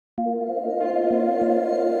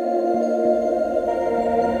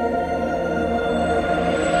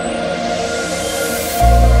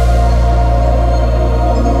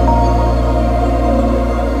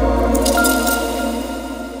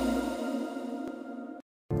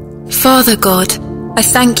Father God, I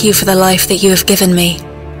thank you for the life that you have given me.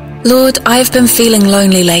 Lord, I have been feeling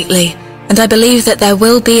lonely lately, and I believe that there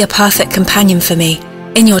will be a perfect companion for me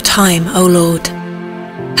in your time, O Lord.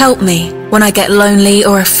 Help me when I get lonely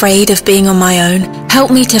or afraid of being on my own. Help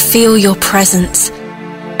me to feel your presence.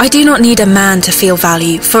 I do not need a man to feel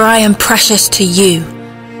value, for I am precious to you.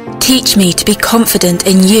 Teach me to be confident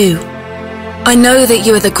in you. I know that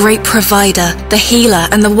you are the great provider, the healer,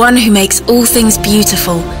 and the one who makes all things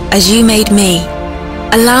beautiful, as you made me.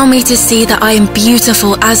 Allow me to see that I am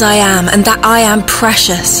beautiful as I am, and that I am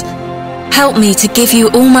precious. Help me to give you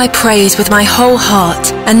all my praise with my whole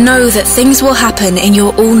heart, and know that things will happen in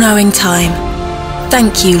your all-knowing time.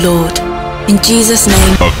 Thank you, Lord. In Jesus'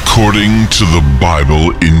 name. According to the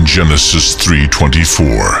Bible in Genesis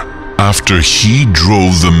 3:24, after he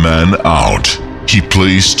drove the man out, he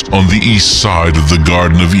placed on the east side of the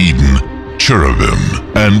Garden of Eden cherubim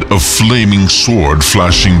and a flaming sword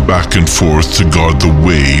flashing back and forth to guard the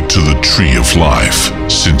way to the tree of life.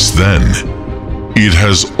 Since then, it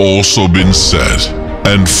has also been said,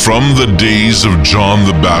 and from the days of John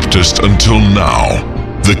the Baptist until now,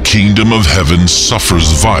 the kingdom of heaven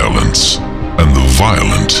suffers violence, and the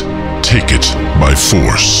violent take it by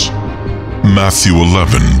force. Matthew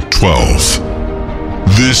 11:12.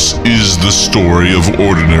 This is the story of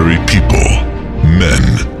ordinary people, men,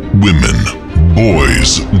 women,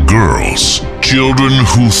 boys, girls, children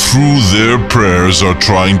who through their prayers are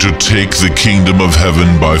trying to take the kingdom of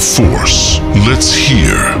heaven by force. Let's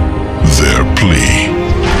hear their plea.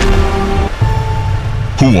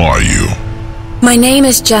 Who are you? My name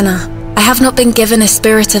is Jenna. I have not been given a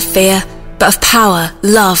spirit of fear, but of power,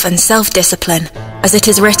 love, and self-discipline, as it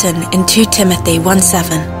is written in 2 Timothy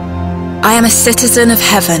 1:7. I am a citizen of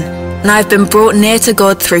heaven, and I have been brought near to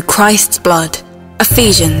God through Christ's blood.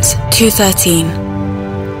 Ephesians 2:13.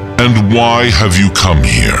 And why have you come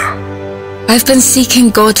here? I've been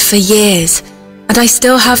seeking God for years, and I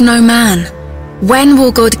still have no man. When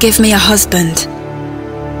will God give me a husband?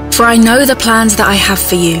 For I know the plans that I have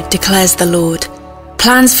for you, declares the Lord.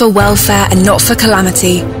 Plans for welfare and not for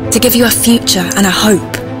calamity, to give you a future and a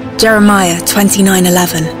hope. Jeremiah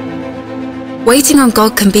 29:11. Waiting on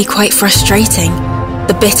God can be quite frustrating.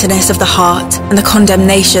 The bitterness of the heart and the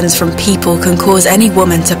condemnations from people can cause any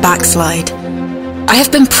woman to backslide. I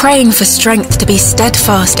have been praying for strength to be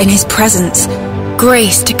steadfast in His presence,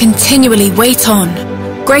 grace to continually wait on,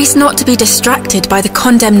 grace not to be distracted by the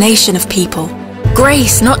condemnation of people,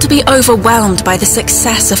 grace not to be overwhelmed by the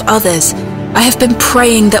success of others. I have been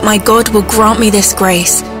praying that my God will grant me this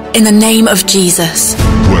grace in the name of Jesus.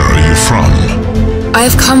 Where are you from? I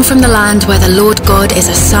have come from the land where the Lord God is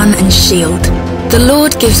a sun and shield. The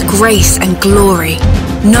Lord gives grace and glory.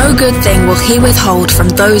 No good thing will He withhold from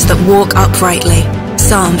those that walk uprightly.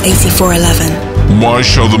 Psalm 84:11. Why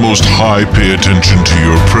shall the Most High pay attention to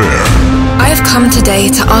your prayer? I have come today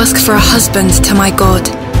to ask for a husband to my God.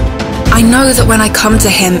 I know that when I come to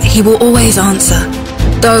Him, He will always answer,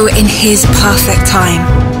 though in His perfect time.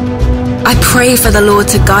 I pray for the Lord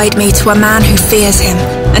to guide me to a man who fears Him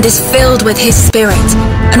and is filled with His Spirit,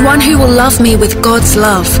 and one who will love me with God's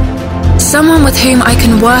love. Someone with whom I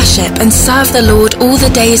can worship and serve the Lord all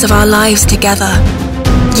the days of our lives together.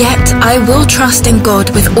 Yet I will trust in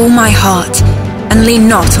God with all my heart and lean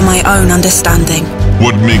not on my own understanding.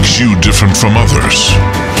 What makes you different from others?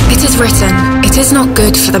 It is written, "It is not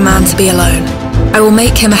good for the man to be alone. I will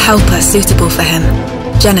make him a helper suitable for him."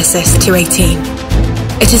 Genesis 2:18.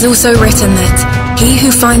 It is also written that he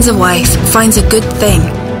who finds a wife finds a good thing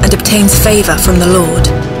and obtains favor from the Lord.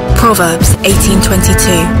 Proverbs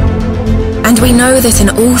 18:22. And we know that in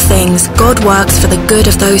all things God works for the good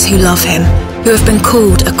of those who love Him, who have been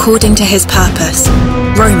called according to His purpose.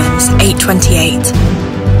 Romans 8:28.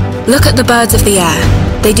 Look at the birds of the air.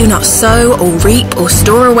 They do not sow or reap or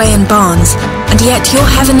store away in barns, and yet your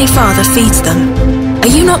heavenly Father feeds them.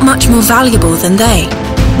 Are you not much more valuable than they?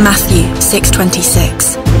 Matthew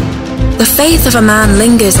 6:26. The faith of a man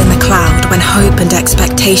lingers in the cloud when hope and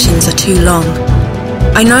expectations are too long.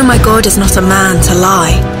 I know my God is not a man to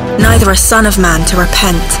lie, neither a son of man to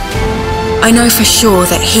repent. I know for sure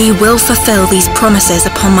that He will fulfill these promises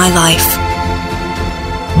upon my life.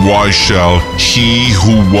 Why shall He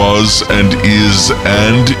who was and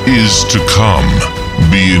is to come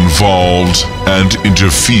be involved and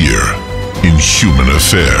interfere in human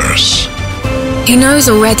affairs? He knows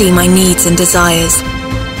already my needs and desires.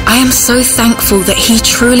 I am so thankful that He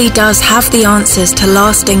truly does have the answers to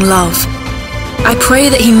lasting love. I pray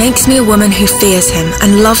that He makes me a woman who fears Him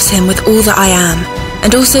and loves Him with all that I am,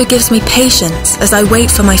 and also gives me patience as I wait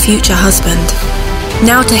for my future husband.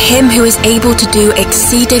 Now to him who is able to do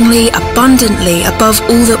exceedingly abundantly above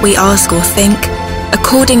all that we ask or think,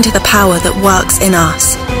 according to the power that works in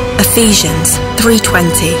us. Ephesians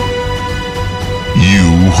 3:20. You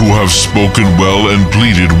who have spoken well and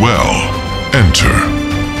pleaded well, enter.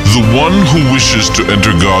 The one who wishes to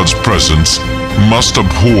enter God's presence must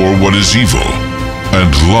abhor what is evil and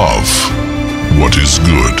love what is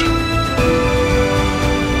good.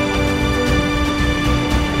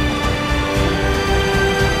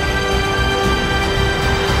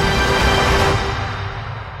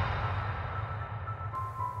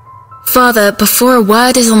 Father, before a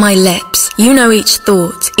word is on my lips, you know each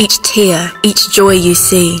thought, each tear, each joy you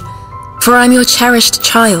see. For I am your cherished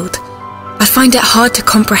child. I find it hard to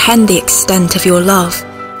comprehend the extent of your love,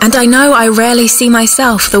 and I know I rarely see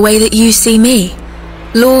myself the way that you see me.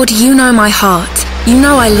 Lord, you know my heart. You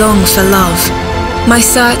know I long for love. My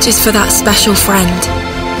search is for that special friend,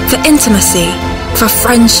 for intimacy, for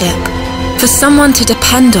friendship, for someone to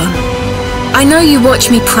depend on. I know you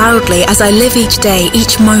watch me proudly as I live each day,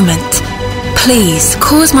 each moment. Please,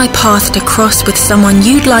 cause my path to cross with someone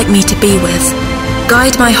you'd like me to be with.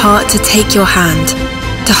 Guide my heart to take your hand,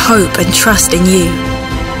 to hope and trust in you.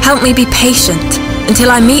 Help me be patient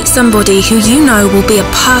until I meet somebody who you know will be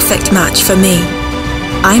a perfect match for me.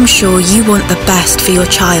 I'm sure you want the best for your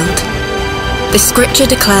child. The scripture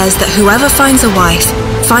declares that whoever finds a wife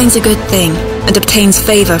finds a good thing and obtains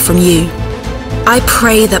favor from you. I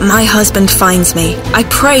pray that my husband finds me. I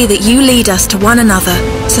pray that you lead us to one another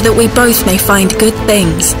so that we both may find good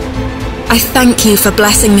things. I thank you for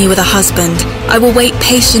blessing me with a husband. I will wait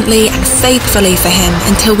patiently and faithfully for him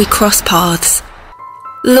until we cross paths.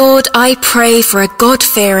 Lord, I pray for a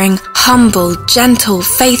God-fearing, humble, gentle,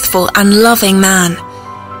 faithful, and loving man.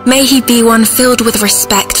 May he be one filled with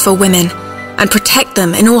respect for women and protect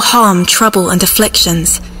them in all harm, trouble, and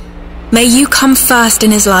afflictions. May you come first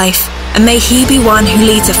in his life, and may he be one who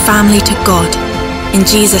leads a family to God. In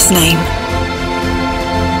Jesus' name.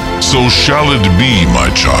 So shall it be,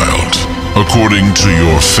 my child, according to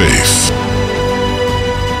your faith.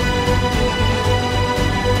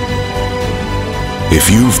 If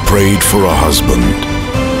you've prayed for a husband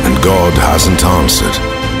and God hasn't answered,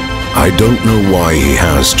 I don't know why he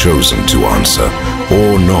has chosen to answer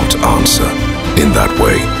or not answer in that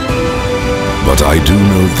way. But I do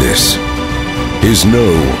know this. His no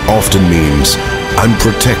often means I'm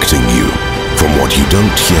protecting you from what you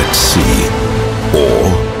don't yet see, or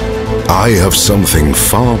I have something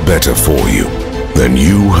far better for you than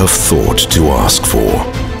you have thought to ask for.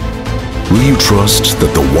 Will you trust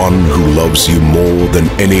that the one who loves you more than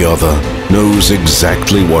any other knows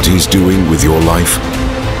exactly what he's doing with your life?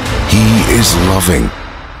 He is loving.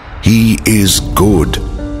 He is good.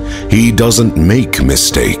 He doesn't make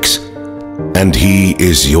mistakes. And he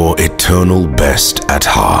is your eternal best at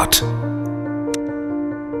heart.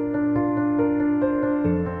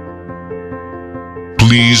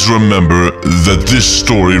 Please remember that this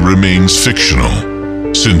story remains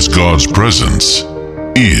fictional, since God's presence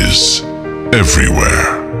is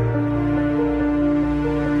everywhere.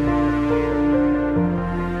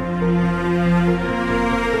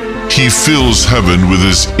 He fills heaven with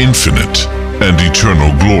his infinite and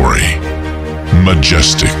eternal glory,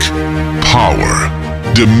 majestic power,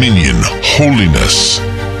 dominion, holiness,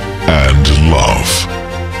 and love.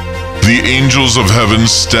 The angels of heaven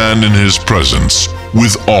stand in his presence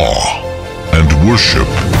with awe and worship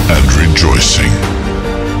and rejoicing.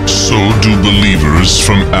 So do believers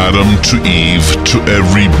from Adam to Eve to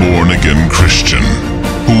every born-again Christian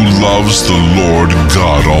who loves the Lord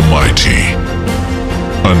God Almighty.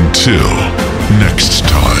 Until next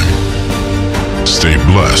time, stay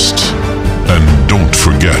blessed and don't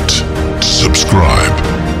forget to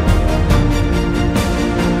subscribe.